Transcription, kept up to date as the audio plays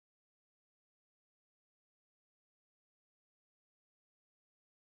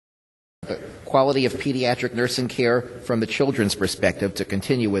the quality of pediatric nursing care from the children's perspective, to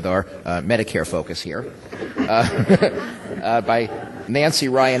continue with our Medicare focus here, by Nancy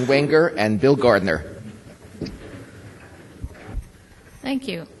Ryan-Wenger and Bill Gardner. Thank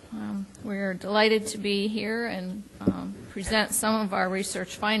you. We're delighted to be here and present some of our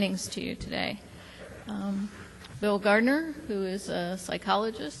research findings to you today. Bill Gardner, who is a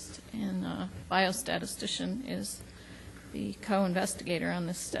psychologist and a biostatistician, is the co-investigator on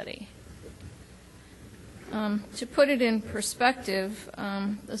this study. To put it in perspective,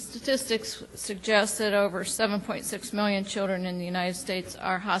 the statistics suggest that over 7.6 million children in the United States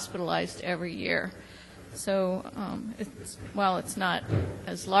are hospitalized every year. So while it's not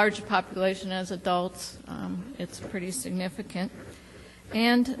as large a population as adults, it's pretty significant.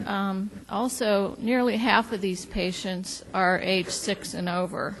 And also, nearly half of these patients are age 6 and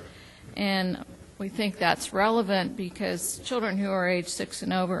over. And we think that's relevant because children who are age 6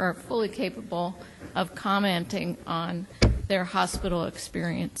 and over are fully capable of commenting on their hospital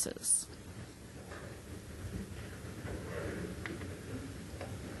experiences.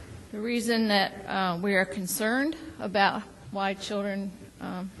 The reason that we are concerned about why children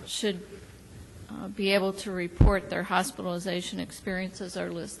should be able to report their hospitalization experiences are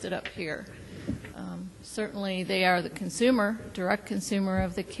listed up here. Certainly they are the consumer, direct consumer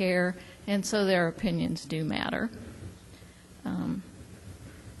of the care, and so their opinions do matter.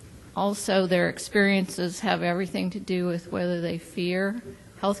 Also, their experiences have everything to do with whether they fear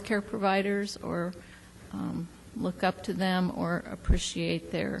healthcare providers or look up to them or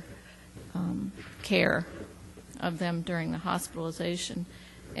appreciate their care of them during the hospitalization.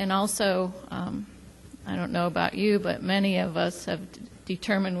 And also, I don't know about you, but many of us have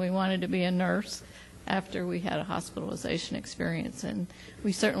determined we wanted to be a nurse after we had a hospitalization experience, and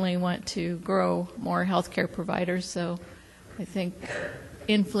we certainly want to grow more healthcare providers, so I think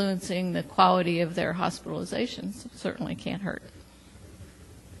influencing the quality of their hospitalizations certainly can't hurt.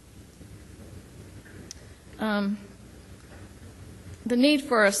 The need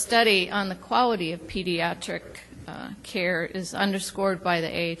for a study on the quality of pediatric care is underscored by the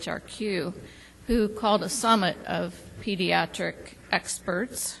AHRQ, who called a summit of pediatric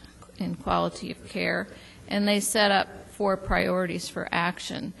experts in quality of care, and they set up 4 priorities for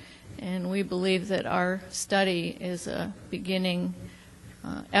action. And we believe that our study is a beginning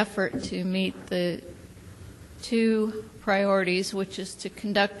effort to meet the 2 priorities, which is to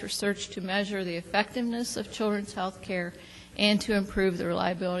conduct research to measure the effectiveness of children's health care and to improve the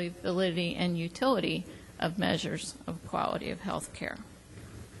reliability, validity, and utility of measures of quality of health care.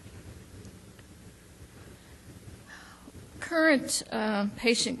 Current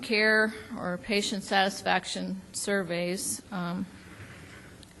patient care or patient satisfaction surveys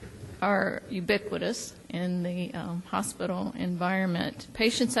are ubiquitous in the hospital environment.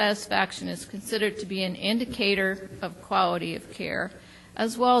 Patient satisfaction is considered to be an indicator of quality of care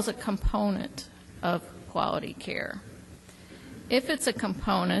as well as a component of quality care. If it's a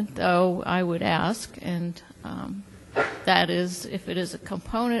component, though, I would ask, and that is, if it is a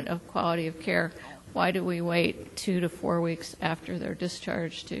component of quality of care, why do we wait 2 to 4 weeks after they're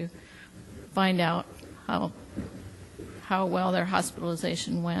discharged to find out how well their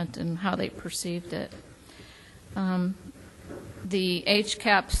hospitalization went and how they perceived it? The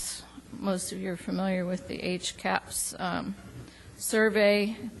HCAHPS, most of you are familiar with the HCAHPS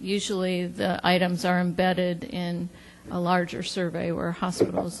survey. Usually the items are embedded in a larger survey where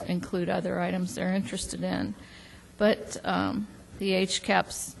hospitals include other items they're interested in. But the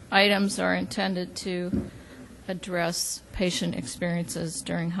HCAHPS items are intended to address patient experiences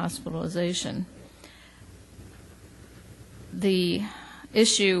during hospitalization. The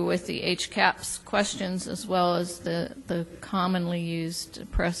issue with the HCAHPS questions, as well as the commonly used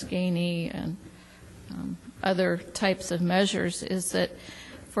Press-Ganey and other types of measures, is that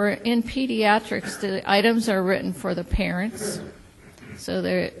in pediatrics, the items are written for the parents, so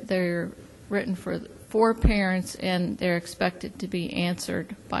they're written for parents, and they're expected to be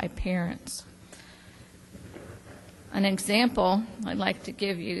answered by parents. An example I'd like to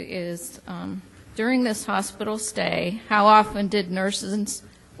give you is during this hospital stay, how often did nurses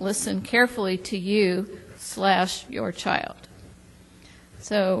listen carefully to you/your child?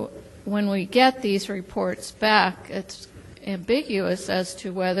 So when we get these reports back, it's ambiguous as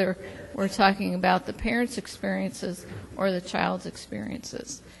to whether we're talking about the parents' experiences or the child's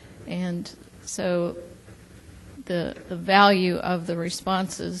experiences. And so the value of the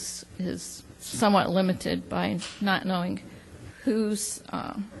responses is somewhat limited by not knowing who's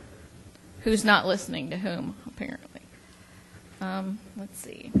not listening to whom, apparently. Let's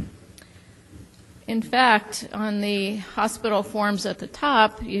see. In fact, on the hospital forms at the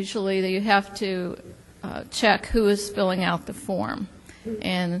top, usually you have to check who is filling out the form.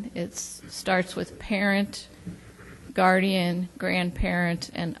 And it starts with parent, guardian, grandparent,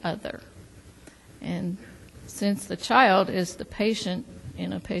 and other. And since the child is the patient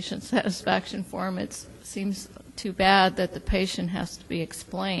in a patient satisfaction form, it seems too bad that the patient has to be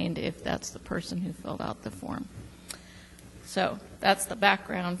explained if that's the person who filled out the form. So that's the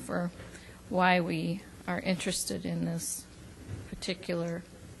background for why we are interested in this particular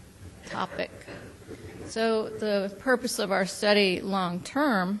topic. So the purpose of our study long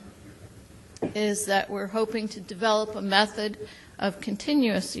term is that we're hoping to develop a method of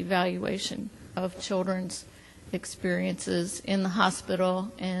continuous evaluation of children's experiences in the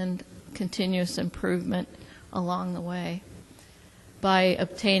hospital and continuous improvement along the way by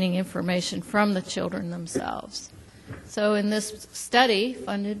obtaining information from the children themselves. So in this study,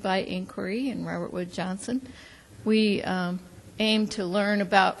 funded by INQRI and Robert Wood Johnson, we aim to learn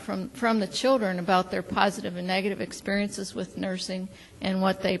about from the children about their positive and negative experiences with nursing and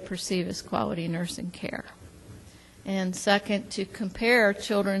what they perceive as quality nursing care. And second, to compare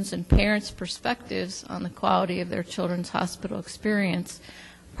children's and parents' perspectives on the quality of their children's hospital experience,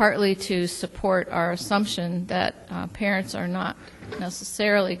 partly to support our assumption that parents are not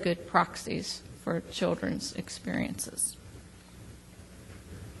necessarily good proxies for children's experiences.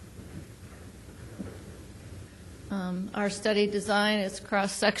 Our study design is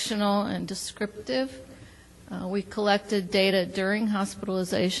cross-sectional and descriptive. We collected data during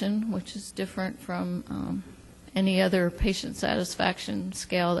hospitalization, which is different from any other patient satisfaction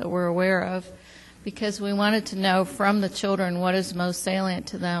scale that we're aware of, because we wanted to know from the children what is most salient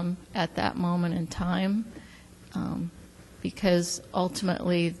to them at that moment in time, because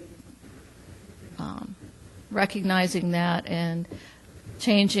ultimately recognizing that and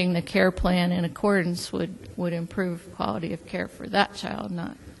changing the care plan in accordance would improve quality of care for that child.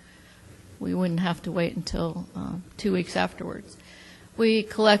 We wouldn't have to wait until 2 weeks afterwards. We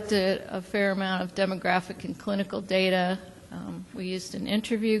collected a fair amount of demographic and clinical data. We used an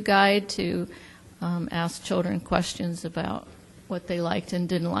interview guide to ask children questions about what they liked and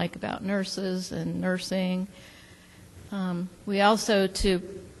didn't like about nurses and nursing. We also, to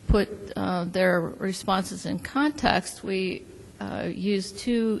put their responses in context, we used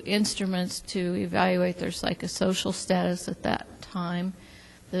 2 instruments to evaluate their psychosocial status at that time.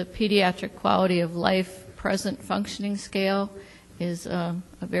 The Pediatric Quality of Life Present Functioning Scale is a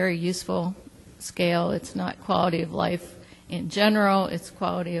very useful scale. It's not quality of life in general, it's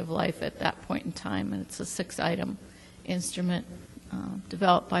quality of life at that point in time, and it's a 6-item instrument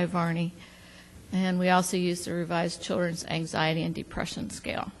developed by Varney. And we also used the Revised Children's Anxiety and Depression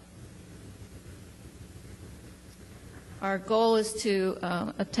Scale. Our goal is to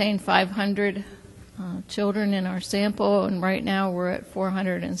obtain 500 children in our sample, and right now we're at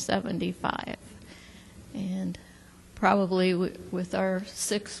 475. And probably with our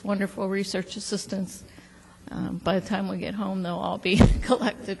 6 wonderful research assistants, by the time we get home, they'll all be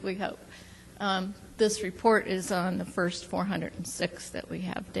collected, we hope. This report is on the first 406 that we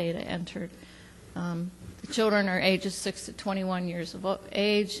have data entered. The children are ages 6 to 21 years of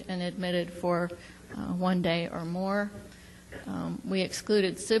age and admitted for 1 day or more. We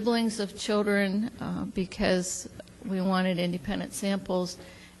excluded siblings of children because we wanted independent samples,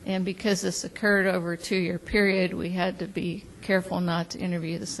 and because this occurred over a 2-year period, we had to be careful not to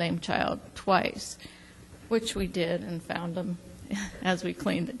interview the same child twice, which we did and found them as we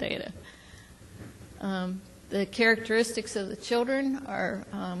cleaned the data. The characteristics of the children are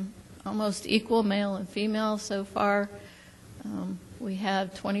almost equal, male and female so far. We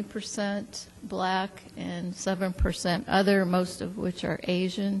have 20% black and 7% other, most of which are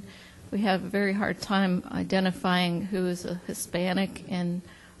Asian. We have a very hard time identifying who is a Hispanic in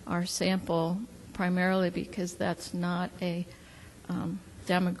our sample, primarily because that's not a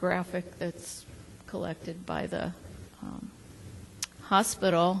demographic that's collected by the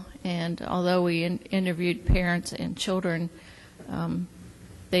hospital. And although we interviewed parents and children,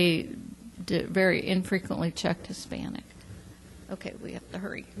 they very infrequently checked Hispanic. Okay, we have to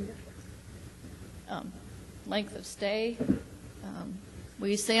hurry. Length of stay.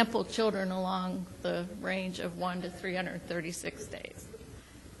 We sampled children along the range of 1 to 336 days.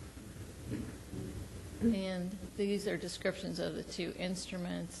 And these are descriptions of the 2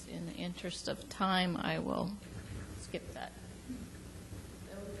 instruments. In the interest of time, I will skip that.